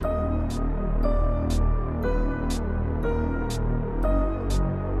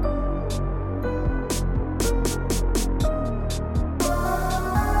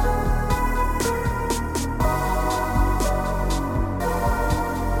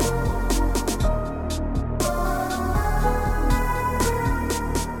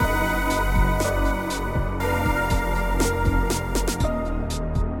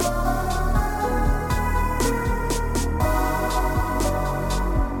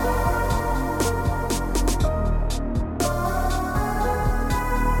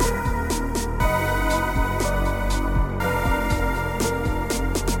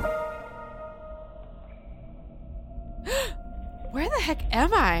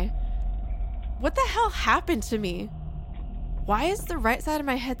What the hell happened to me? Why is the right side of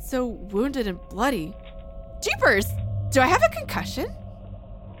my head so wounded and bloody? Jeepers! Do I have a concussion?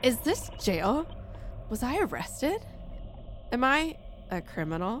 Is this jail? Was I arrested? Am I a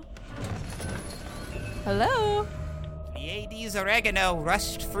criminal? Hello? Pleiades Oregano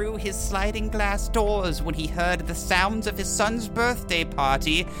rushed through his sliding glass doors when he heard the sounds of his son's birthday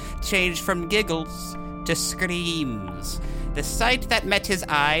party change from giggles to screams. The sight that met his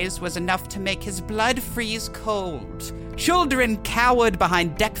eyes was enough to make his blood freeze cold. Children cowered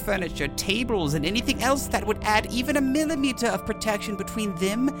behind deck furniture, tables, and anything else that would add even a millimeter of protection between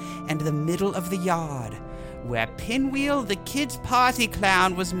them and the middle of the yard, where Pinwheel, the kid's party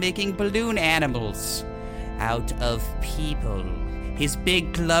clown, was making balloon animals out of people. His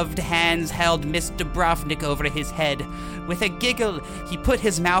big gloved hands held Miss Dubrovnik over his head. With a giggle, he put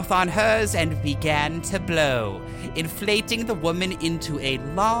his mouth on hers and began to blow, inflating the woman into a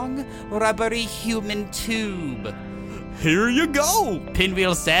long, rubbery human tube. Here you go,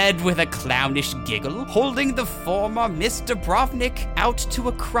 Pinwheel said with a clownish giggle, holding the former Miss Dubrovnik out to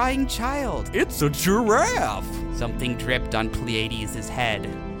a crying child. It's a giraffe. Something dripped on Pleiades' head.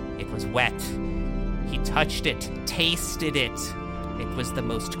 It was wet. He touched it, tasted it. It was the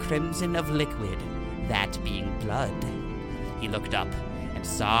most crimson of liquid, that being blood. He looked up and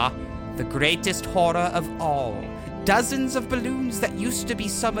saw the greatest horror of all. Dozens of balloons that used to be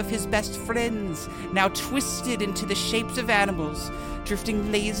some of his best friends, now twisted into the shapes of animals,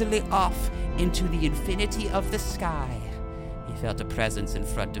 drifting lazily off into the infinity of the sky. He felt a presence in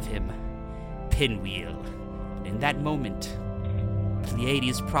front of him. Pinwheel. And in that moment,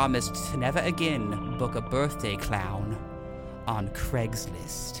 Pleiades promised to never again book a birthday clown on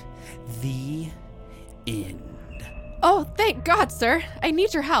Craigslist. The end. Oh, thank God, sir. I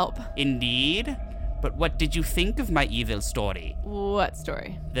need your help. Indeed? But what did you think of my evil story? What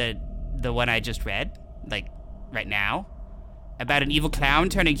story? The one I just read? Like, right now? About an evil clown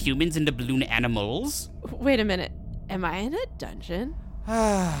turning humans into balloon animals? Wait a minute. Am I in a dungeon?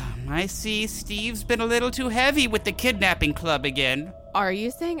 I see Steve's been a little too heavy with the kidnapping club again. Are you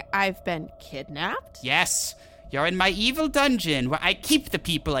saying I've been kidnapped? Yes. You're in my evil dungeon, where I keep the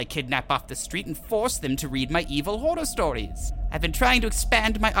people I kidnap off the street and force them to read my evil horror stories. I've been trying to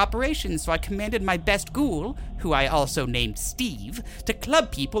expand my operations, so I commanded my best ghoul, who I also named Steve, to club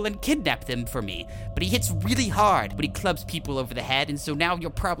people and kidnap them for me. But he hits really hard when he clubs people over the head, and so now you're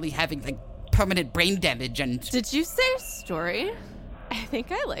probably having, permanent brain damage and... Did you say story? I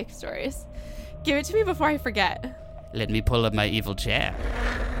think I like stories. Give it to me before I forget. Let me pull up my evil chair.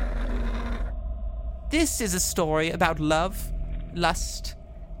 This is a story about love, lust,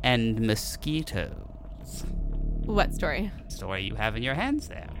 and mosquitoes. What story? Story you have in your hands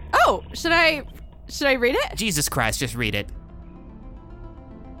there. Oh, should I read it? Jesus Christ, just read it.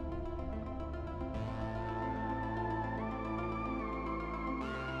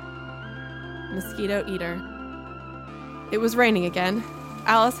 Mosquito Eater. It was raining again.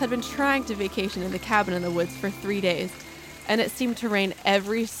 Alice had been trying to vacation in the cabin in the woods for 3 days, and it seemed to rain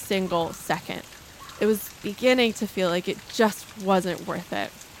every single second. It was beginning to feel like it just wasn't worth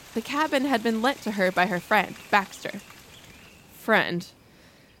it. The cabin had been lent to her by her friend, Baxter. Friend.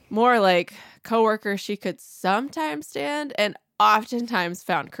 More like coworker she could sometimes stand and oftentimes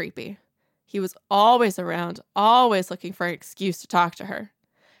found creepy. He was always around, always looking for an excuse to talk to her.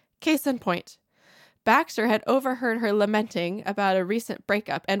 Case in point, Baxter had overheard her lamenting about a recent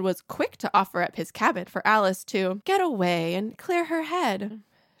breakup and was quick to offer up his cabin for Alice to get away and clear her head.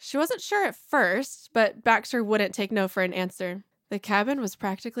 She wasn't sure at first, but Baxter wouldn't take no for an answer. The cabin was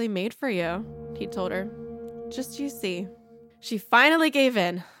practically made for you, he told her. Just you see. She finally gave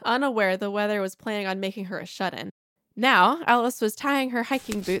in, unaware the weather was planning on making her a shut-in. Now, Alice was tying her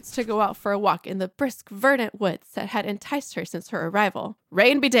hiking boots to go out for a walk in the brisk, verdant woods that had enticed her since her arrival.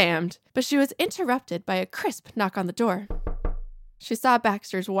 Rain be damned! But she was interrupted by a crisp knock on the door. She saw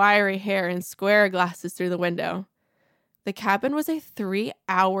Baxter's wiry hair and square glasses through the window. The cabin was a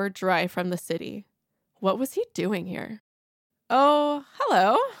 3-hour drive from the city. What was he doing here? Oh,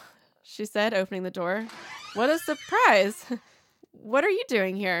 hello, she said, opening the door. What a surprise! What are you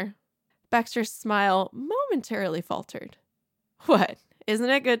doing here? Baxter's smile momentarily faltered. What, isn't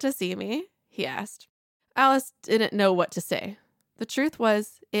it good to see me? He asked. Alice didn't know what to say. The truth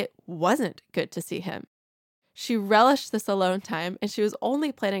was, it wasn't good to see him. She relished this alone time, and she was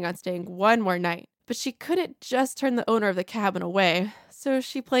only planning on staying one more night. But she couldn't just turn the owner of the cabin away, so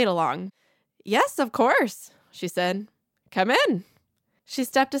she played along. Yes, of course, she said. Come in. She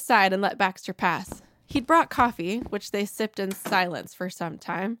stepped aside and let Baxter pass. He'd brought coffee, which they sipped in silence for some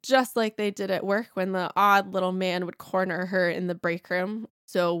time, just like they did at work when the odd little man would corner her in the break room,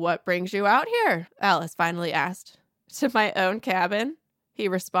 So what brings you out here? Alice finally asked. To my own cabin, he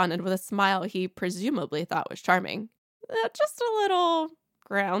responded with a smile he presumably thought was charming. Just a little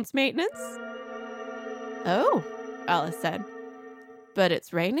grounds maintenance. Oh, Alice said. But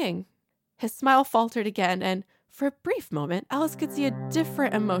it's raining. His smile faltered again, and for a brief moment, Alice could see a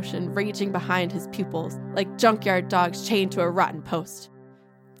different emotion raging behind his pupils, like junkyard dogs chained to a rotten post.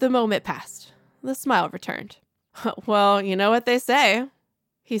 The moment passed. The smile returned. Well, you know what they say,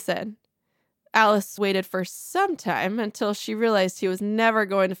 he said. Alice waited for some time until she realized he was never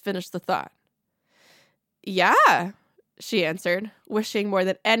going to finish the thought. Yeah, she answered, wishing more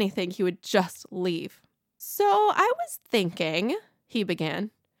than anything he would just leave. So I was thinking, he began.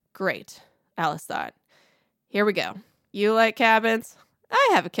 Great, Alice thought. Here we go. You like cabins?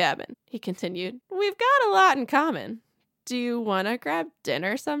 I have a cabin, he continued. We've got a lot in common. Do you want to grab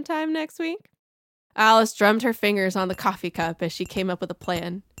dinner sometime next week? Alice drummed her fingers on the coffee cup as she came up with a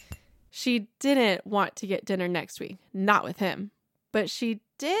plan. She didn't want to get dinner next week, not with him. But she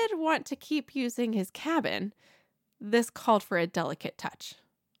did want to keep using his cabin. This called for a delicate touch.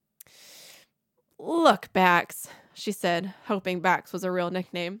 Look, Bax, she said, hoping Bax was a real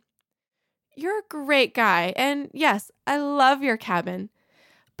nickname. You're a great guy, and yes, I love your cabin.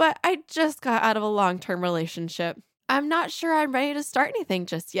 But I just got out of a long-term relationship. I'm not sure I'm ready to start anything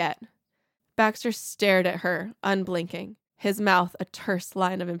just yet. Baxter stared at her, unblinking, his mouth a terse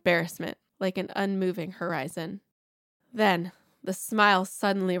line of embarrassment, like an unmoving horizon. Then, the smile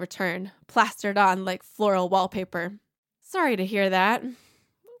suddenly returned, plastered on like floral wallpaper. Sorry to hear that.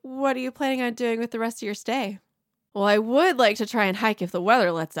 What are you planning on doing with the rest of your stay? Well, I would like to try and hike if the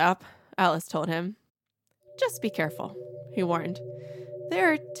weather lets up, Alice told him. Just be careful, he warned.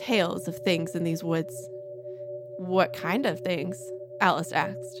 There are tales of things in these woods. What kind of things? Alice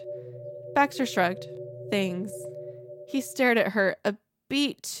asked. Baxter shrugged. Things. He stared at her a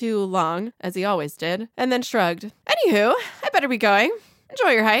beat too long, as he always did, and then shrugged. Anywho, I better be going.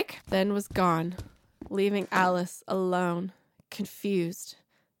 Enjoy your hike. Then was gone, leaving Alice alone, confused,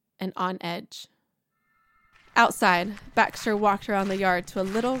 and on edge. Outside, Baxter walked around the yard to a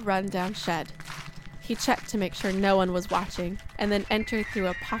little run-down shed. He checked to make sure no one was watching, and then entered through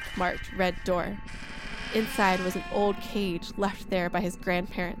a pockmarked red door. Inside was an old cage left there by his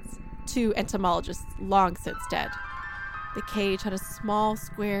grandparents, 2 entomologists long since dead. The cage had a small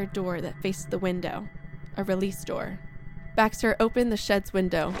square door that faced the window, a release door. Baxter opened the shed's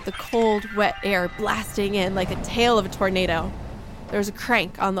window, the cold, wet air blasting in like a tail of a tornado. There was a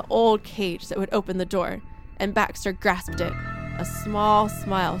crank on the old cage that would open the door, and Baxter grasped it, a small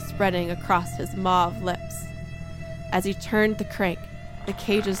smile spreading across his mauve lips. As he turned the crank, the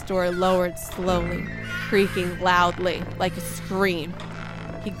cage's door lowered slowly, creaking loudly like a scream.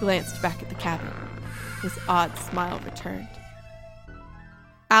 He glanced back at the cabin. His odd smile returned.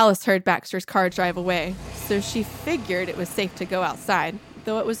 Alice heard Baxter's car drive away, so she figured it was safe to go outside.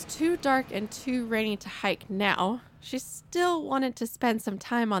 Though it was too dark and too rainy to hike now, she still wanted to spend some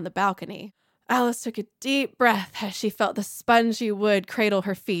time on the balcony. Alice took a deep breath as she felt the spongy wood cradle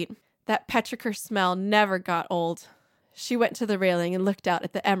her feet. That petrichor smell never got old. She went to the railing and looked out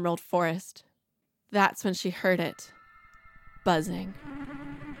at the emerald forest. That's when she heard it. Buzzing.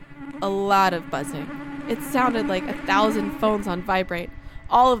 A lot of buzzing. It sounded like 1,000 phones on vibrate,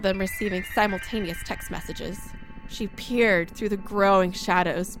 all of them receiving simultaneous text messages. She peered through the growing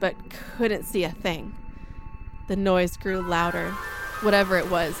shadows, but couldn't see a thing. The noise grew louder. Whatever it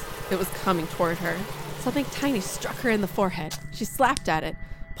was coming toward her. Something tiny struck her in the forehead. She slapped at it,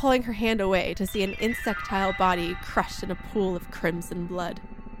 pulling her hand away to see an insectile body crushed in a pool of crimson blood.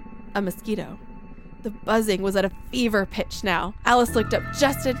 A mosquito. The buzzing was at a fever pitch now. Alice looked up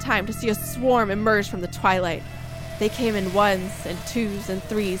just in time to see a swarm emerge from the twilight. They came in 1s and 2s and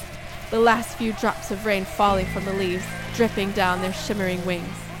 3s, the last few drops of rain falling from the leaves, dripping down their shimmering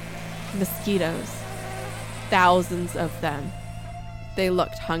wings. Mosquitoes. Thousands of them. They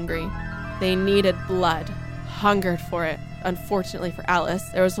looked hungry. They needed blood, hungered for it. Unfortunately for Alice,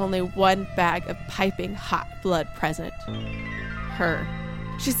 there was only one bag of piping hot blood present. Her.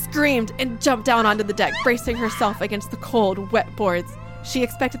 She screamed and jumped down onto the deck, bracing herself against the cold, wet boards. She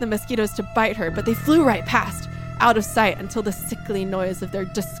expected the mosquitoes to bite her, but they flew right past, out of sight until the sickly noise of their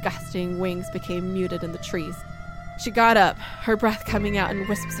disgusting wings became muted in the trees. She got up, her breath coming out in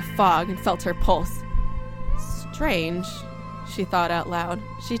wisps of fog, and felt her pulse. Strange, she thought out loud.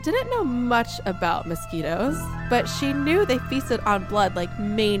 She didn't know much about mosquitoes, but she knew they feasted on blood like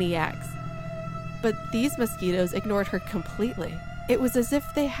maniacs. But these mosquitoes ignored her completely. It was as if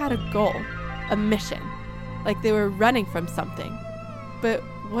they had a goal, a mission, like they were running from something. But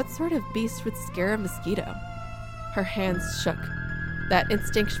what sort of beast would scare a mosquito? Her hands shook. That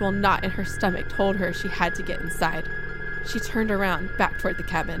instinctual knot in her stomach told her she had to get inside. She turned around, back toward the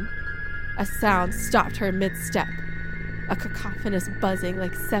cabin. A sound stopped her mid-step. A cacophonous buzzing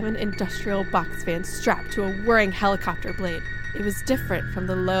like 7 industrial box fans strapped to a whirring helicopter blade. It was different from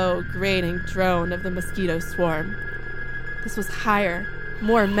the low, grating drone of the mosquito swarm. This was higher,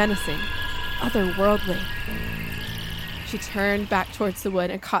 more menacing, otherworldly. She turned back towards the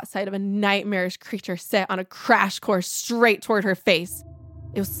wood and caught sight of a nightmarish creature set on a crash course straight toward her face.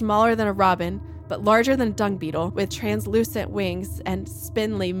 It was smaller than a robin, but larger than a dung beetle, with translucent wings and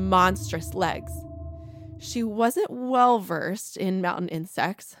spindly, monstrous legs. She wasn't well-versed in mountain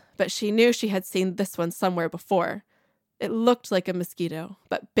insects, but she knew she had seen this one somewhere before. It looked like a mosquito,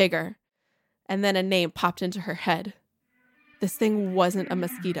 but bigger. And then a name popped into her head. This thing wasn't a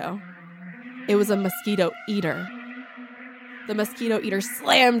mosquito. It was a mosquito eater. The mosquito eater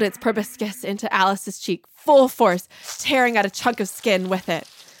slammed its proboscis into Alice's cheek, full force, tearing out a chunk of skin with it.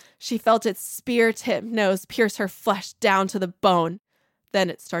 She felt its spear-tipped nose pierce her flesh down to the bone. Then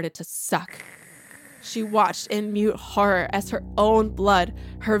it started to suck. She watched in mute horror as her own blood,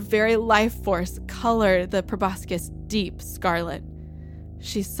 her very life force, colored the proboscis deep scarlet.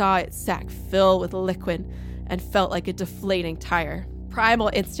 She saw its sac fill with liquid and felt like a deflating tire. Primal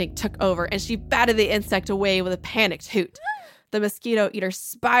instinct took over, and she batted the insect away with a panicked hoot. The mosquito eater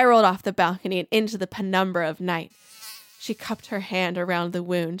spiraled off the balcony and into the penumbra of night. She cupped her hand around the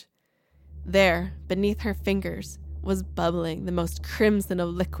wound. There, beneath her fingers, was bubbling the most crimson of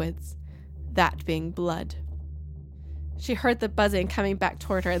liquids, that being blood. She heard the buzzing coming back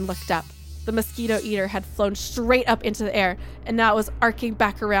toward her and looked up. The mosquito eater had flown straight up into the air, and now it was arcing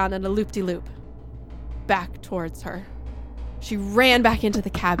back around in a loop-de-loop. Back towards her. She ran back into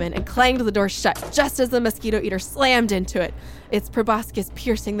the cabin and clanged the door shut just as the mosquito eater slammed into it, its proboscis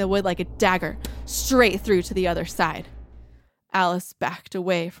piercing the wood like a dagger, straight through to the other side. Alice backed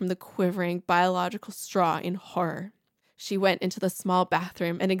away from the quivering biological straw in horror. She went into the small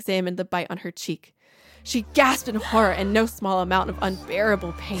bathroom and examined the bite on her cheek. She gasped in horror and no small amount of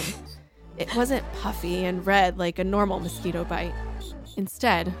unbearable pain. It wasn't puffy and red like a normal mosquito bite.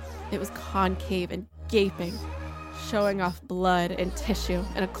 Instead, it was concave and gaping, showing off blood and tissue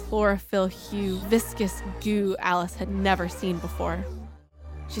and a chlorophyll hue, viscous goo Alice had never seen before.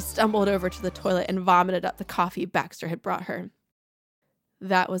 She stumbled over to the toilet and vomited up the coffee Baxter had brought her.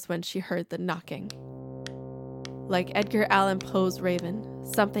 That was when she heard the knocking. Like Edgar Allan Poe's Raven,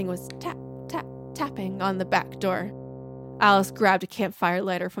 something was tap, tap, tapping on the back door. Alice grabbed a campfire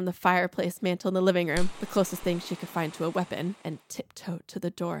lighter from the fireplace mantel in the living room, the closest thing she could find to a weapon, and tiptoed to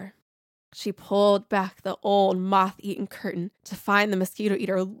the door. She pulled back the old moth-eaten curtain to find the mosquito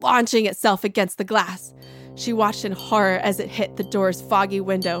eater launching itself against the glass. She watched in horror as it hit the door's foggy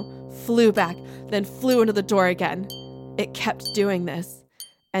window, flew back, then flew into the door again. It kept doing this,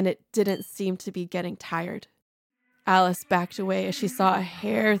 and it didn't seem to be getting tired. Alice backed away as she saw a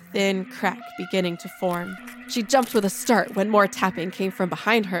hair-thin crack beginning to form. She jumped with a start when more tapping came from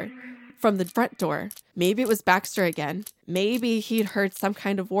behind her, from the front door. Maybe it was Baxter again. Maybe he'd heard some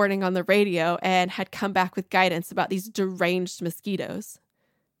kind of warning on the radio and had come back with guidance about these deranged mosquitoes.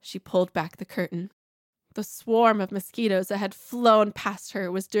 She pulled back the curtain. The swarm of mosquitoes that had flown past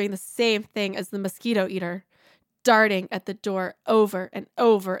her was doing the same thing as the mosquito eater, darting at the door over and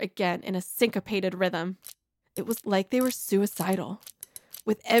over again in a syncopated rhythm. It was like they were suicidal.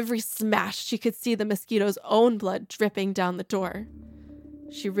 With every smash, she could see the mosquito's own blood dripping down the door.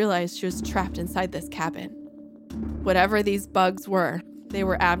 She realized she was trapped inside this cabin. Whatever these bugs were, they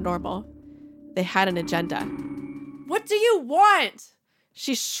were abnormal. They had an agenda. "What do you want?"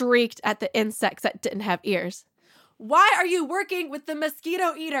 she shrieked at the insects that didn't have ears. "Why are you working with the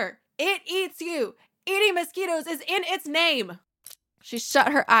mosquito eater? It eats you. Eating mosquitoes is in its name." She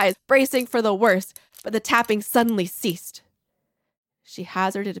shut her eyes, bracing for the worst, but the tapping suddenly ceased. She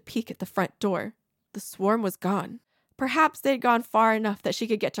hazarded a peek at the front door. The swarm was gone. Perhaps they'd gone far enough that she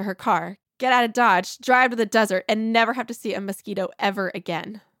could get to her car, get out of Dodge, drive to the desert, and never have to see a mosquito ever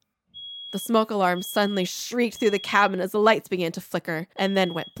again. The smoke alarm suddenly shrieked through the cabin as the lights began to flicker, and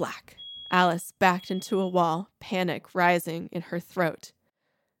then went black. Alice backed into a wall, panic rising in her throat.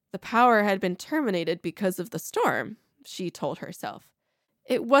 The power had been terminated because of the storm, she told herself.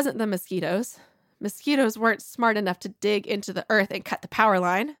 It wasn't the mosquitoes. Mosquitoes weren't smart enough to dig into the earth and cut the power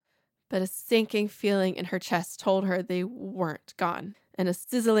line. But a sinking feeling in her chest told her they weren't gone, and a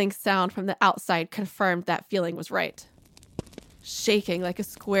sizzling sound from the outside confirmed that feeling was right. Shaking like a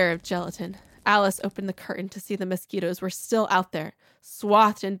square of gelatin, Alice opened the curtain to see the mosquitoes were still out there,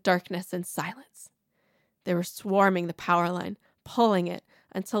 swathed in darkness and silence. They were swarming the power line, pulling it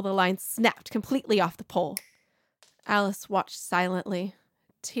until the line snapped completely off the pole. Alice watched silently,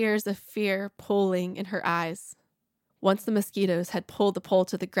 tears of fear pooling in her eyes. Once the mosquitoes had pulled the pole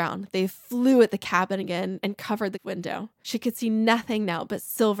to the ground, they flew at the cabin again and covered the window. She could see nothing now but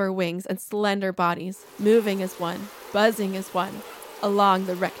silver wings and slender bodies, moving as one, buzzing as one, along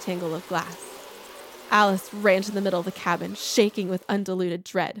the rectangle of glass. Alice ran to the middle of the cabin, shaking with undiluted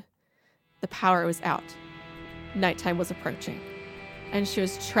dread. The power was out. Nighttime was approaching, and she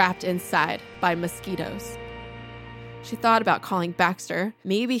was trapped inside by mosquitoes. She thought about calling Baxter.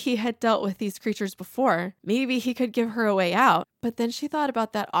 Maybe he had dealt with these creatures before. Maybe he could give her a way out. But then she thought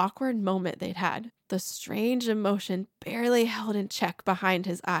about that awkward moment they'd had, the strange emotion barely held in check behind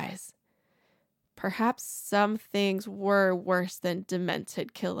his eyes. Perhaps some things were worse than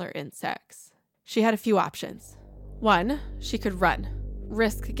demented killer insects. She had a few options. One, she could run,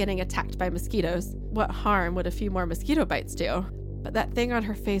 risk getting attacked by mosquitoes. What harm would a few more mosquito bites do? But that thing on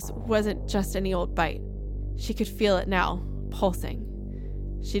her face wasn't just any old bite. She could feel it now, pulsing.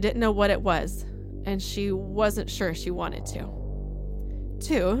 She didn't know what it was, and she wasn't sure she wanted to.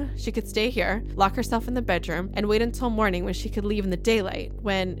 Two, she could stay here, lock herself in the bedroom, and wait until morning when she could leave in the daylight,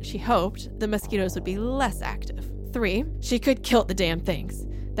 when, she hoped, the mosquitoes would be less active. Three, she could kill the damn things.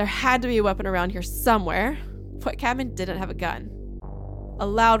 There had to be a weapon around here somewhere. What cabin didn't have a gun? A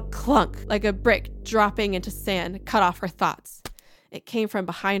loud clunk, like a brick dropping into sand, cut off her thoughts. It came from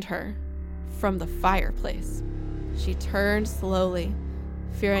behind her. From the fireplace. She turned slowly,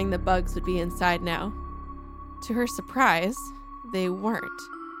 fearing the bugs would be inside now. To her surprise, they weren't.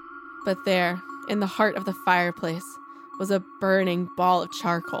 But there, in the heart of the fireplace, was a burning ball of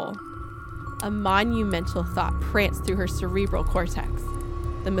charcoal. A monumental thought pranced through her cerebral cortex.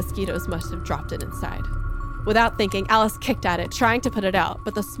 The mosquitoes must have dropped it inside. Without thinking, Alice kicked at it, trying to put it out,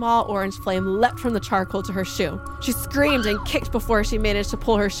 but the small orange flame leapt from the charcoal to her shoe. She screamed and kicked before she managed to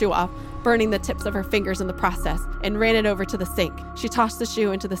pull her shoe off, burning the tips of her fingers in the process, and ran it over to the sink. She tossed the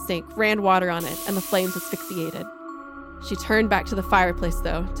shoe into the sink, ran water on it, and the flames asphyxiated. She turned back to the fireplace,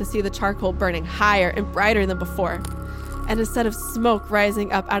 though, to see the charcoal burning higher and brighter than before. And instead of smoke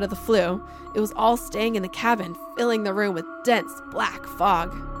rising up out of the flue, it was all staying in the cabin, filling the room with dense black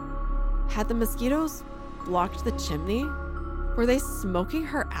fog. Had the mosquitoes blocked the chimney? Were they smoking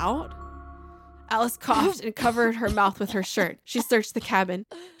her out? Alice coughed and covered her mouth with her shirt. She searched the cabin.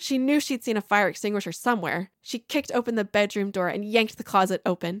 She knew she'd seen a fire extinguisher somewhere. She kicked open the bedroom door and yanked the closet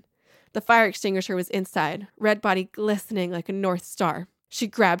open. The fire extinguisher was inside, red body glistening like a North Star. She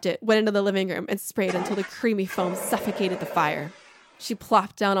grabbed it, went into the living room, and sprayed until the creamy foam suffocated the fire. She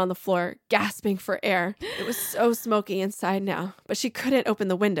plopped down on the floor, gasping for air. It was so smoky inside now, but she couldn't open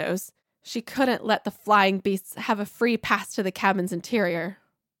the windows. She couldn't let the flying beasts have a free pass to the cabin's interior.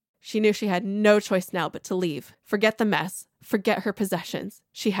 She knew she had no choice now but to leave. Forget the mess. Forget her possessions.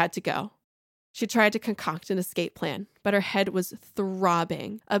 She had to go. She tried to concoct an escape plan, but her head was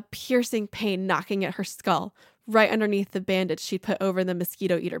throbbing, a piercing pain knocking at her skull, right underneath the bandage she'd put over the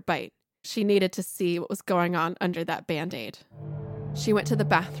mosquito eater bite. She needed to see what was going on under that Band-Aid. She went to the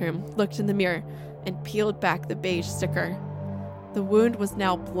bathroom, looked in the mirror, and peeled back the beige sticker. The wound was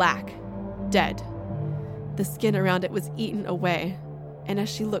now black, dead. The skin around it was eaten away, and as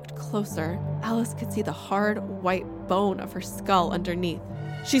she looked closer, Alice could see the hard, white bone of her skull underneath.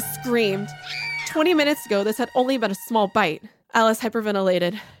 She screamed. 20 minutes ago, this had only been a small bite. Alice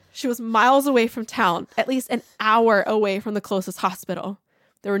hyperventilated. She was miles away from town, at least an hour away from the closest hospital.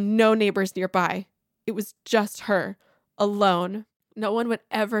 There were no neighbors nearby. It was just her, alone. No one would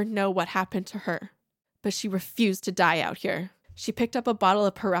ever know what happened to her. But she refused to die out here. She picked up a bottle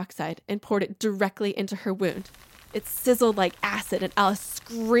of peroxide and poured it directly into her wound. It sizzled like acid, and Alice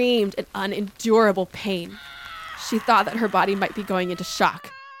screamed in unendurable pain. She thought that her body might be going into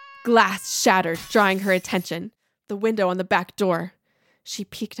shock. Glass shattered, drawing her attention. The window on the back door. She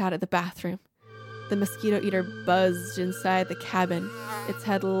peeked out of the bathroom. The mosquito eater buzzed inside the cabin, its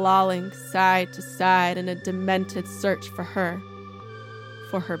head lolling side to side in a demented search for her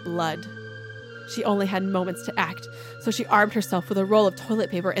blood. She only had moments to act, so she armed herself with a roll of toilet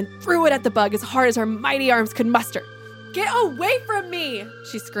paper and threw it at the bug as hard as her mighty arms could muster. "Get away from me!"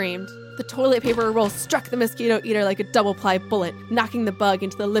 she screamed. The toilet paper roll struck the mosquito eater like a double-ply bullet, knocking the bug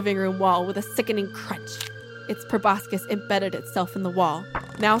into the living room wall with a sickening crunch. Its proboscis embedded itself in the wall.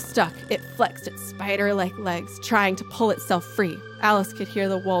 Now stuck, it flexed its spider-like legs, trying to pull itself free. Alice could hear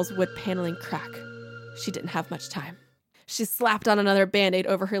the wall's wood paneling crack. She didn't have much time. She slapped on another Band-Aid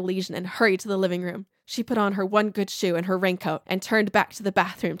over her lesion and hurried to the living room. She put on her one good shoe and her raincoat and turned back to the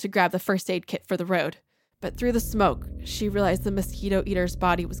bathroom to grab the first aid kit for the road. But through the smoke, she realized the mosquito eater's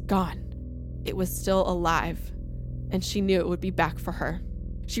body was gone. It was still alive, and she knew it would be back for her.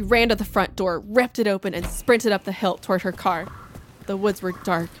 She ran to the front door, ripped it open, and sprinted up the hill toward her car. The woods were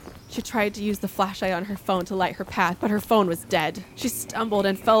dark. She tried to use the flashlight on her phone to light her path, but her phone was dead. She stumbled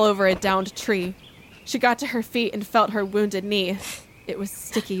and fell over a downed tree. She got to her feet and felt her wounded knee. It was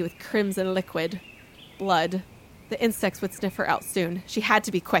sticky with crimson liquid. Blood. The insects would sniff her out soon. She had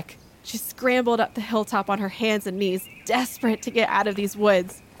to be quick. She scrambled up the hilltop on her hands and knees, desperate to get out of these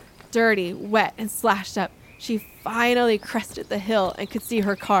woods. Dirty, wet, and slashed up, she finally crested the hill and could see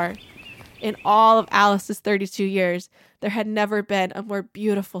her car. In all of Alice's 32 years, there had never been a more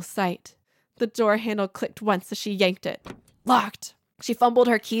beautiful sight. The door handle clicked once as she yanked it. Locked. She fumbled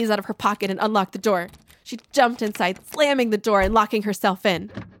her keys out of her pocket and unlocked the door. She jumped inside, slamming the door and locking herself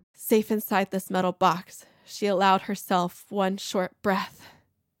in. Safe inside this metal box, she allowed herself one short breath.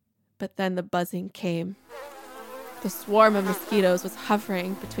 But then the buzzing came. The swarm of mosquitoes was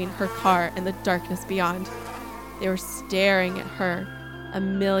hovering between her car and the darkness beyond. They were staring at her, a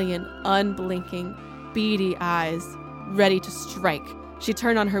million unblinking, beady eyes, ready to strike. She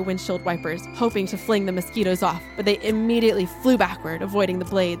turned on her windshield wipers, hoping to fling the mosquitoes off, but they immediately flew backward, avoiding the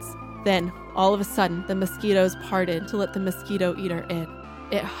blades. Then, all of a sudden, the mosquitoes parted to let the mosquito eater in.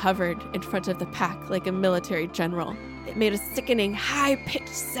 It hovered in front of the pack like a military general. It made a sickening, high-pitched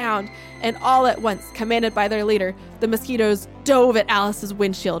sound, and all at once, commanded by their leader, the mosquitoes dove at Alice's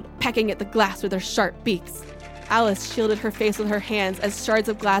windshield, pecking at the glass with their sharp beaks. Alice shielded her face with her hands as shards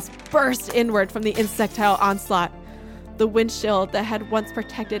of glass burst inward from the insectile onslaught. The windshield that had once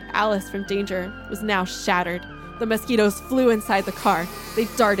protected Alice from danger was now shattered. The mosquitoes flew inside the car. They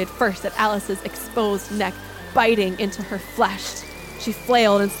darted first at Alice's exposed neck, biting into her flesh. She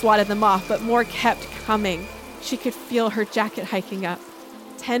flailed and swatted them off, but more kept coming. She could feel her jacket hiking up.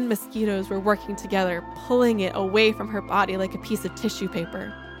 10 mosquitoes were working together, pulling it away from her body like a piece of tissue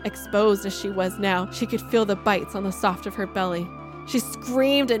paper. Exposed as she was now, she could feel the bites on the soft of her belly. She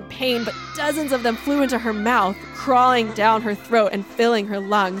screamed in pain, but dozens of them flew into her mouth, crawling down her throat and filling her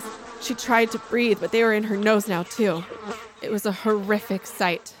lungs. She tried to breathe, but they were in her nose now, too. It was a horrific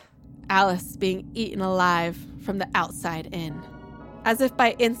sight. Alice being eaten alive from the outside in. As if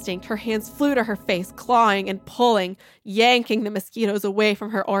by instinct, her hands flew to her face, clawing and pulling, yanking the mosquitoes away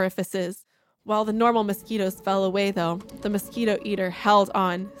from her orifices. While the normal mosquitoes fell away, though, the mosquito eater held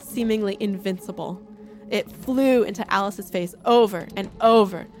on, seemingly invincible. It flew into Alice's face over and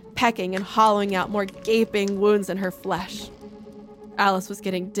over, pecking and hollowing out more gaping wounds in her flesh. Alice was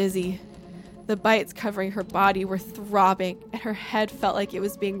getting dizzy. The bites covering her body were throbbing, and her head felt like it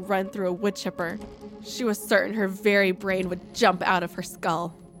was being run through a wood chipper. She was certain her very brain would jump out of her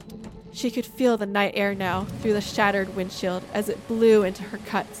skull. She could feel the night air now through the shattered windshield as it blew into her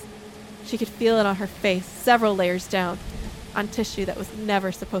cuts. She could feel it on her face, several layers down, on tissue that was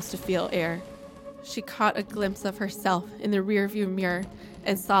never supposed to feel air. She caught a glimpse of herself in the rearview mirror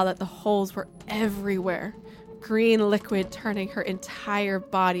and saw that the holes were everywhere, green liquid turning her entire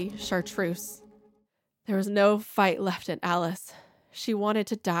body chartreuse. There was no fight left in Alice. She wanted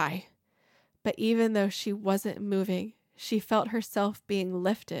to die. But even though she wasn't moving, she felt herself being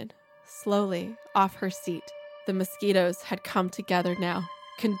lifted, slowly, off her seat. The mosquitoes had come together now,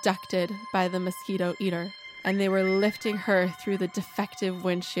 conducted by the mosquito eater, and they were lifting her through the defective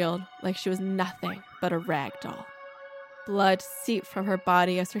windshield like she was nothing but a rag doll. Blood seeped from her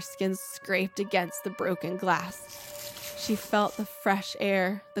body as her skin scraped against the broken glass. She felt the fresh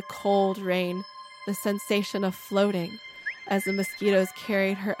air, the cold rain, the sensation of floating as the mosquitoes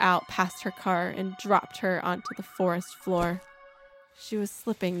carried her out past her car and dropped her onto the forest floor. She was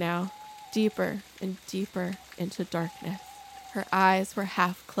slipping now, deeper and deeper into darkness. Her eyes were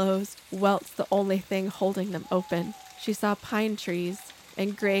half closed, welts the only thing holding them open. She saw pine trees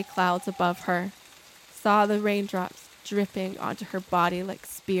and gray clouds above her, saw the raindrops dripping onto her body like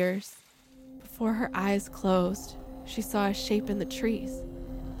spears. Before her eyes closed, she saw a shape in the trees,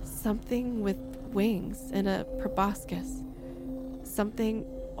 something with wings and a proboscis, something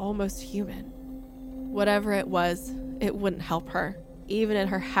almost human. Whatever it was, it wouldn't help her. Even in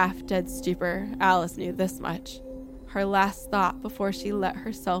her half-dead stupor, Alice knew this much. Her last thought before she let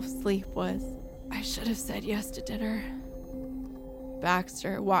herself sleep was, "I should have said yes to dinner."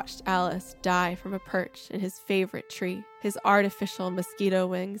 Baxter watched Alice die from a perch in his favorite tree, his artificial mosquito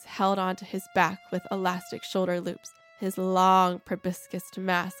wings held onto his back with elastic shoulder loops, his long proboscis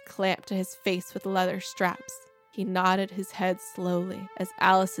mask clamped to his face with leather straps. He nodded his head slowly as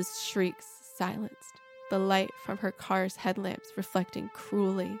Alice's shrieks silenced, the light from her car's headlamps reflecting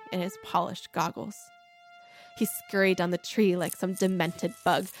cruelly in his polished goggles. He scurried down the tree like some demented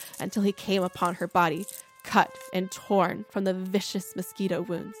bug until he came upon her body, cut and torn from the vicious mosquito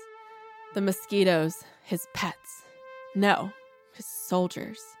wounds. The mosquitoes, his pets. No, His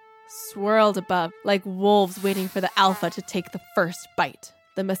soldiers swirled above like wolves waiting for the alpha to take the first bite.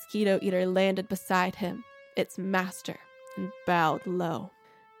 The mosquito eater landed beside him, its master, and bowed low.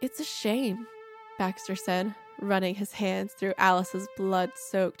 "It's a shame," Baxter said, running his hands through Alice's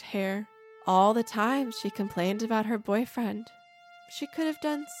blood-soaked hair. "All the time she complained about her boyfriend. She could have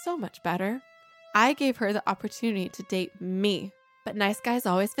done so much better. I gave her the opportunity to date me, but nice guys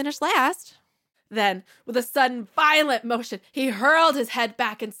always finish last." Then, with a sudden, violent motion, he hurled his head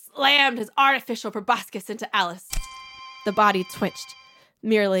back and slammed his artificial proboscis into Alice. The body twitched,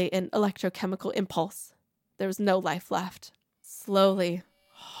 merely an electrochemical impulse. There was no life left. Slowly,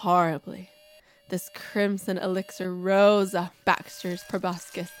 horribly, this crimson elixir rose up Baxter's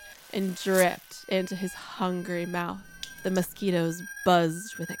proboscis and dripped into his hungry mouth. The mosquitoes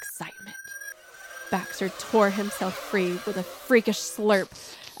buzzed with excitement. Baxter tore himself free with a freakish slurp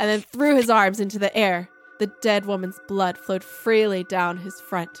and then threw his arms into the air. The dead woman's blood flowed freely down his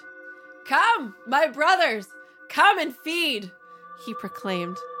front. "Come, my brothers, come and feed," he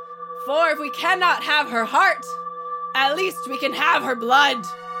proclaimed. "For if we cannot have her heart, at least we can have her blood."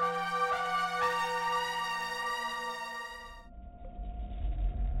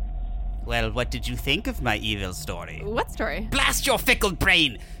 Well, what did you think of my evil story? What story? Blast your fickle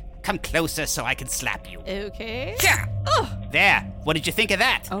brain! Come closer so I can slap you. Okay. Yeah. There. What did you think of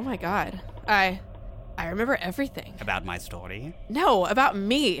that? Oh my god. I remember everything. About my story? No, about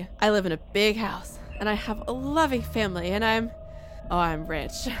me. I live in a big house, and I have a loving family, and I'm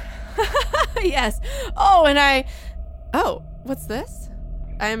rich. Yes. Oh, what's this?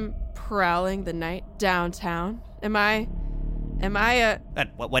 I'm prowling the night downtown. Am I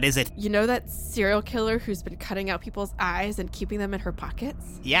What is it? You know that serial killer who's been cutting out people's eyes and keeping them in her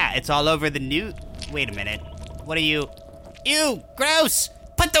pockets? Yeah, it's all over the news. Wait a minute. What are you? Ew, gross!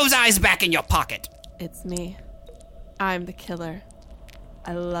 Put those eyes back in your pocket. It's me. I'm the killer.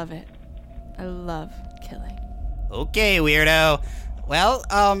 I love it. I love killing. Okay, weirdo. Well,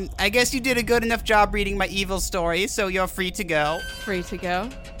 I guess you did a good enough job reading my evil story, so you're free to go. Free to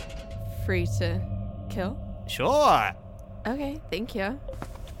go? Free to kill? Sure. Okay, thank you.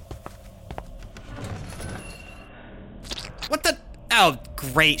 What the? Oh,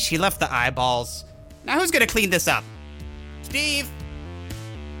 great. She left the eyeballs. Now who's gonna clean this up? Steve!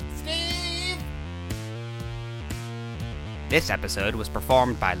 Steve! This episode was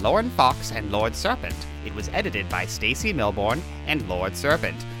performed by Lauren Fox and Lord Serpent. It was edited by Stacy Milbourne and Lord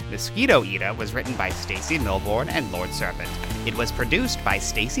Serpent. Mosquito Eater was written by Stacy Milbourne and Lord Serpent. It was produced by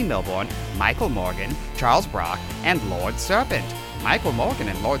Stacy Milbourne, Michael Morgan, Charles Brock, and Lord Serpent. Michael Morgan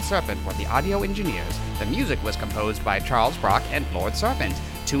and Lord Serpent were the audio engineers. The music was composed by Charles Brock and Lord Serpent.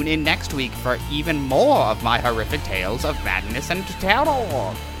 Tune in next week for even more of my horrific tales of madness and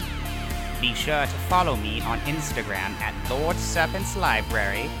terror. Be sure to follow me on Instagram at Lord Serpent's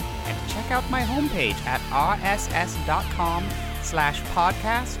Library and check out my homepage at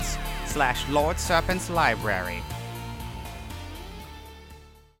rss.com/podcasts/Lord Serpent's Library.